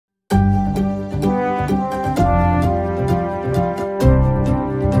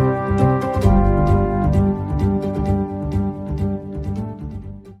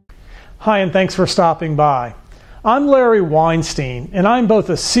Hi, and thanks for stopping by. I'm Larry Weinstein, and I'm both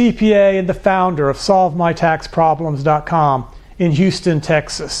a CPA and the founder of SolveMyTaxProblems.com in Houston,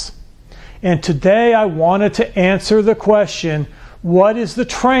 Texas. And today I wanted to answer the question, what is the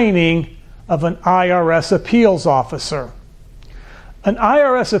training of an IRS appeals officer? An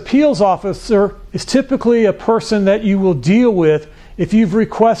IRS appeals officer is typically a person that you will deal with if you've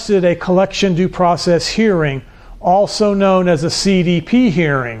requested a collection due process hearing, also known as a CDP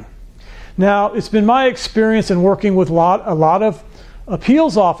hearing. Now, it's been my experience in working with a lot of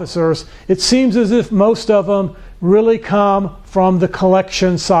appeals officers, it seems as if most of them really come from the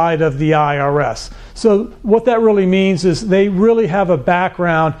collection side of the IRS. So what that really means is they really have a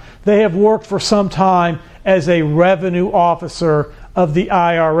background. They have worked for some time as a revenue officer of the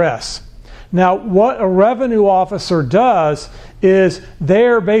IRS. Now, what a revenue officer does is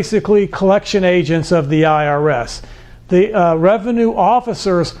they're basically collection agents of the IRS. The revenue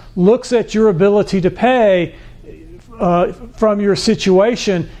officers looks at your ability to pay from your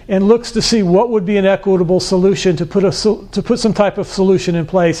situation and looks to see what would be an equitable solution to put some type of solution in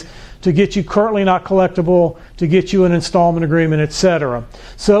place to get you currently not collectible, to get you an installment agreement, etc.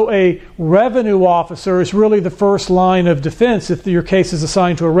 So a revenue officer is really the first line of defense. If your case is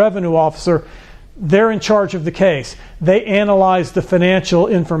assigned to a revenue officer, they're in charge of the case. They analyze the financial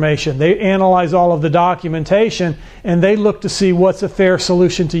information. They analyze all of the documentation, and they look to see what's a fair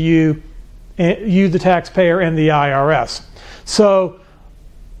solution to you, the taxpayer, and the IRS. So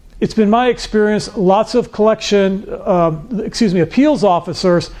it's been my experience, lots of appeals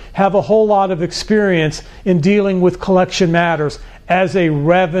officers have a whole lot of experience in dealing with collection matters as a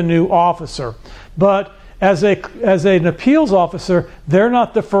revenue officer. But as an appeals officer, they're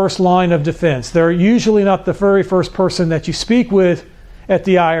not the first line of defense. They're usually not the very first person that you speak with at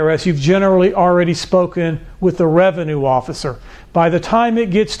the IRS. You've generally already spoken with the revenue officer. By the time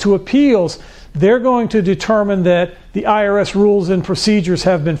it gets to appeals, they're going to determine that the IRS rules and procedures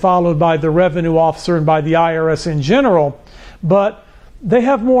have been followed by the revenue officer and by the IRS in general, but they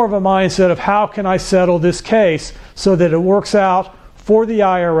have more of a mindset of how can I settle this case so that it works out for the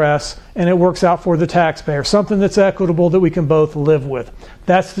IRS and it works out for the taxpayer, something that's equitable that we can both live with.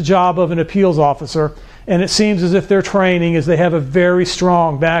 That's the job of an appeals officer, and it seems as if their training is they have a very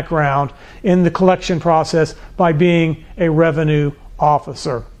strong background in the collection process by being a revenue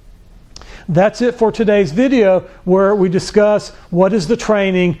officer. That's it for today's video, where we discuss what is the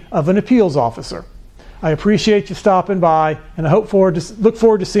training of an appeals officer. I appreciate you stopping by, and I look forward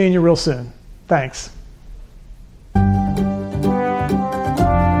to seeing you real soon. Thanks.